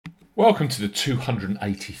Welcome to the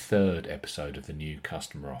 283rd episode of the New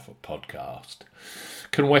Customer Offer podcast.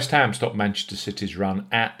 Can West Ham stop Manchester City's run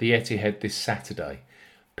at the Etihad this Saturday?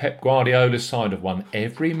 Pep Guardiola's side have won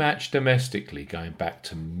every match domestically going back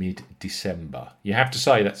to mid-December. You have to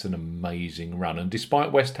say that's an amazing run, and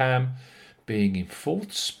despite West Ham being in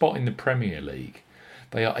fourth spot in the Premier League,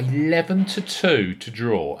 they are 11-2 to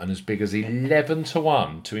draw and as big as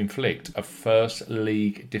 11-1 to inflict a first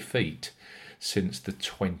league defeat since the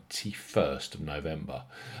 21st of November.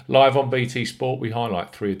 Live on BT Sport, we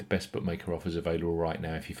highlight three of the best bookmaker offers available right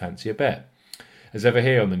now if you fancy a bet. As ever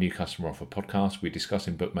here on the New Customer Offer podcast, we're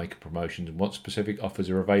discussing bookmaker promotions and what specific offers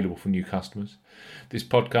are available for new customers. This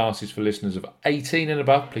podcast is for listeners of 18 and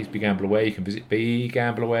above. Please be gamble aware. You can visit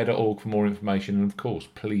begambleaware.org for more information, and of course,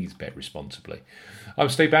 please bet responsibly. I'm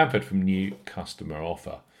Steve Bamford from New Customer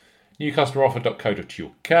Offer.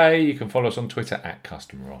 newcustomeroffer.co.uk. You can follow us on Twitter at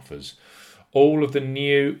Customer Offers. All of the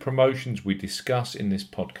new promotions we discuss in this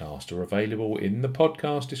podcast are available in the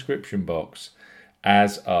podcast description box,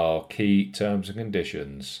 as are key terms and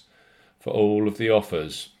conditions for all of the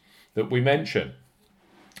offers that we mention.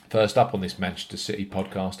 First up on this Manchester City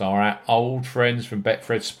podcast are our old friends from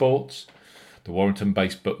Betfred Sports. The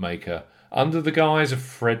Warrington-based bookmaker, under the guise of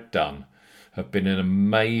Fred Dunn, have been an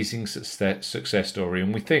amazing success story,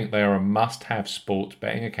 and we think they are a must-have sports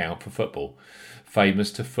betting account for football.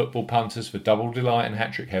 Famous to football punters for double delight and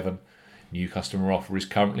hat-trick heaven, New Customer Offer is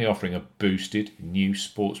currently offering a boosted new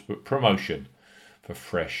sportsbook promotion for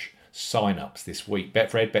fresh sign-ups this week.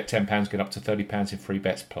 Betfred, bet £10, get up to £30 in free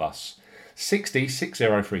bets plus 60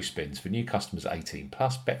 free spins for new customers 18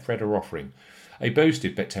 plus. Betfred are offering a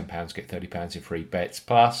boosted bet £10, get £30 in free bets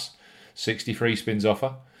plus 60 free spins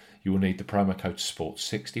offer. You will need the promo code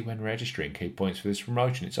SPORTS60 when registering. Key points for this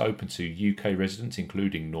promotion: it's open to UK residents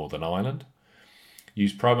including Northern Ireland.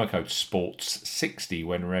 Use promo code SPORTS60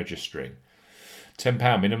 when registering.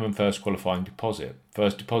 £10 minimum first qualifying deposit.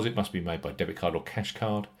 First deposit must be made by debit card or cash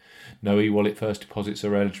card. No e-wallet first deposits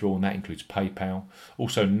are eligible, and that includes PayPal.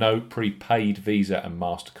 Also, no prepaid Visa and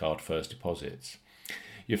MasterCard first deposits.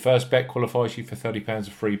 Your first bet qualifies you for £30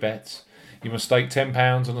 of free bets. You must stake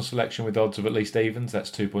 £10 on a selection with odds of at least evens, that's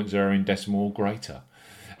 2.0 in decimal or greater.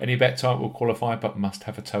 Any bet type will qualify but must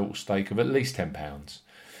have a total stake of at least £10.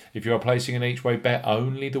 If you are placing an each-way bet,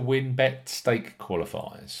 only the win bet stake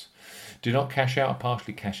qualifies. Do not cash out or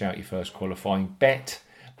partially cash out your first qualifying bet.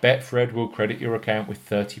 Betfred will credit your account with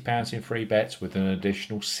 £30 in free bets with an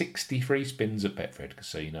additional 60 free spins at Betfred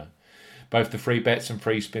Casino. Both the free bets and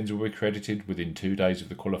free spins will be credited within 2 days of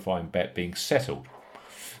the qualifying bet being settled.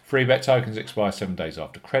 Free bet tokens expire 7 days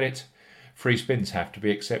after credit. Free spins have to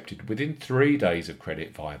be accepted within 3 days of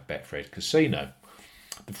credit via Betfred Casino.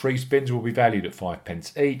 The free spins will be valued at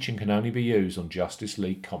 5p each and can only be used on Justice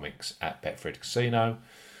League comics at Betfred Casino.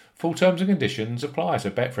 Full terms and conditions apply.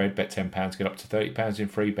 So Betfred, bet £10, get up to £30 in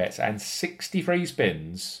free bets and 60 free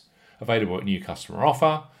spins available at New Customer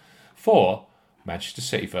Offer for Manchester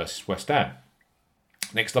City versus West Ham.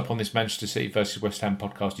 Next up on this Manchester City versus West Ham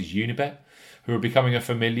podcast is Unibet, who are becoming a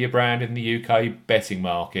familiar brand in the UK betting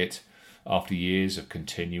market after years of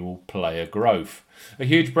continual player growth. A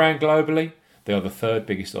huge brand globally, they are the third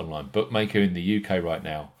biggest online bookmaker in the UK right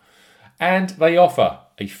now. And they offer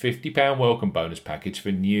a £50 welcome bonus package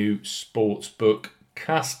for new sportsbook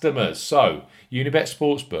customers. So, Unibet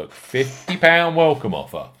Sportsbook, £50 welcome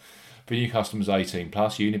offer. For new customers 18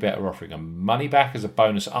 plus, Unibet are offering a money back as a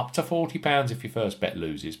bonus up to £40 if your first bet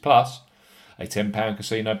loses, plus a £10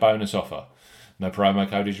 casino bonus offer. No promo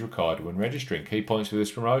code is required when registering. Key points for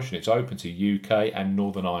this promotion: it's open to UK and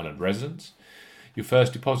Northern Ireland residents. Your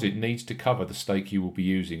first deposit needs to cover the stake you will be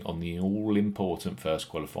using on the all-important first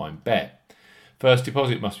qualifying bet. First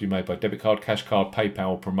deposit must be made by debit card, cash card, PayPal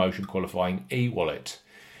or promotion qualifying e-wallet.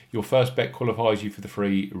 Your first bet qualifies you for the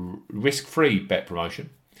free risk-free bet promotion.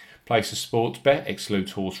 Place a sports bet,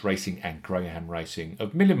 excludes horse racing and greyhound racing,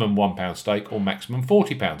 of minimum £1 stake or maximum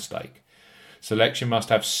 £40 stake. Selection must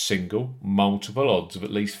have single, multiple odds of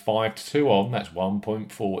at least 5-2 on, that's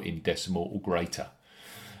 1.4 in decimal or greater.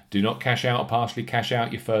 Do not cash out or partially cash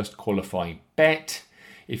out your first qualifying bet.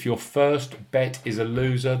 If your first bet is a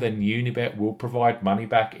loser, then Unibet will provide money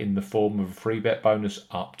back in the form of a free bet bonus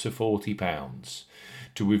up to £40.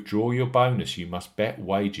 To withdraw your bonus, you must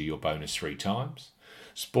wager your bonus 3 times.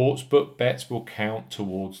 Sportsbook bets will count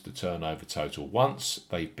towards the turnover total once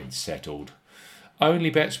they've been settled. Only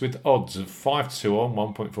bets with odds of 5-2 on,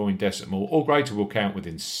 1.4 in decimal or greater will count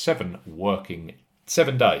within 7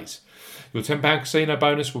 days. Your £10 casino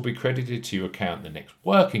bonus will be credited to your account the next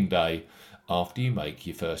working day after you make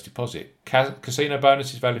your first deposit. Casino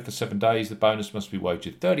bonus is valid for 7 days. The bonus must be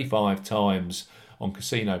wagered 35 times on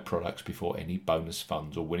casino products before any bonus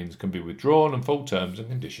funds or winnings can be withdrawn, and full terms and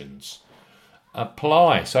conditions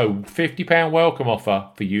apply. So £50 welcome offer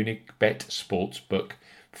for Unibet Sportsbook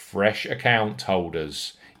fresh account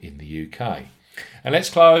holders in the UK. And let's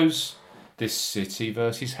close this City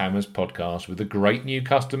versus Hammers podcast with a great new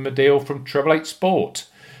customer deal from Treble 8 Sport,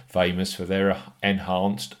 famous for their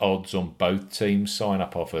enhanced odds on both teams'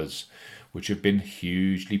 sign-up offers, which have been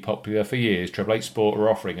hugely popular for years. Treble 8 Sport are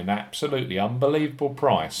offering an absolutely unbelievable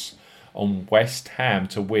price on West Ham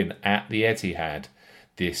to win at the Etihad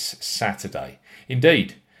this Saturday.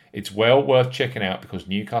 Indeed, it's well worth checking out because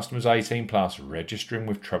new customers 18 plus registering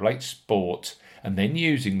with Treble 8 Sport and then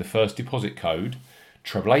using the first deposit code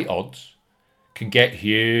Treble 8 Odds can get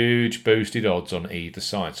huge boosted odds on either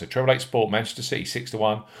side. So Treble 8 Sport, Manchester City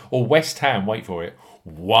 6-1, or West Ham, wait for it,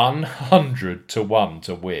 100-1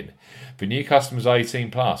 to win. For new customers 18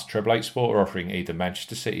 plus, Treble 8 Sport are offering either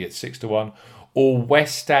Manchester City at 6-1 or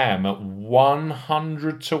West Ham at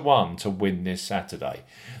 100-1 to win this Saturday.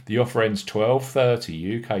 The offer ends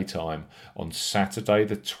 12:30 UK time on Saturday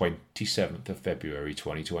the 27th of February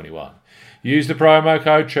 2021. Use the promo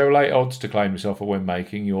code Treble8Odds to claim this offer when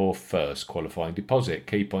making your first qualifying deposit.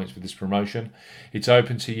 Key points for this promotion: it's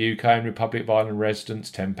open to UK and Republic of Ireland residents,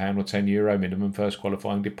 £10 or €10 minimum first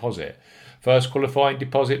qualifying deposit. First qualifying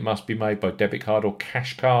deposit must be made by debit card or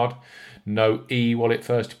cash card. No e-wallet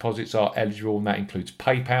first deposits are eligible, and that includes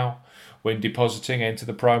PayPal. When depositing, enter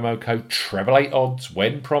the promo code Treble8Odds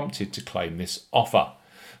when prompted to claim this offer.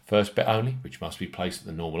 First bet only, which must be placed at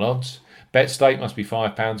the normal odds. Bet stake must be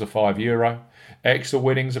 £5 or €5. Extra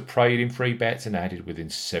winnings are paid in free bets and added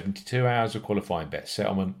within 72 hours of qualifying bet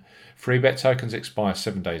settlement. Free bet tokens expire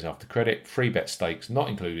 7 days after credit. Free bet stakes not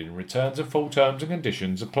included in returns, and full terms and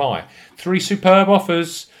conditions apply. 3 superb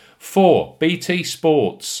offers for BT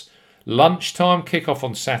Sports. Lunchtime kickoff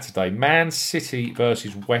on Saturday. Man City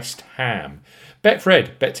versus West Ham.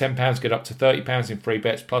 Betfred. Bet £10, get up to £30 in free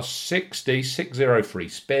bets plus 60 free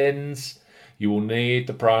spins. You will need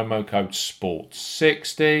the promo code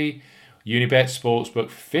SPORTS60. Unibet Sportsbook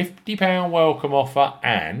 £50 welcome offer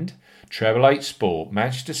and Treble 8 Sport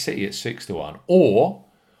Manchester City at 6-1 or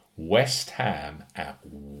West Ham at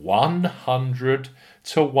 100-1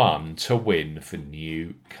 to win for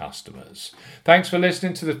new customers. Thanks for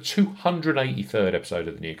listening to the 283rd episode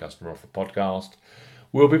of the New Customer Offer podcast.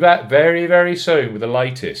 We'll be back very, very soon with the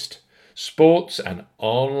latest sports and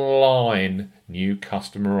online new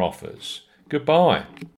customer offers. Goodbye.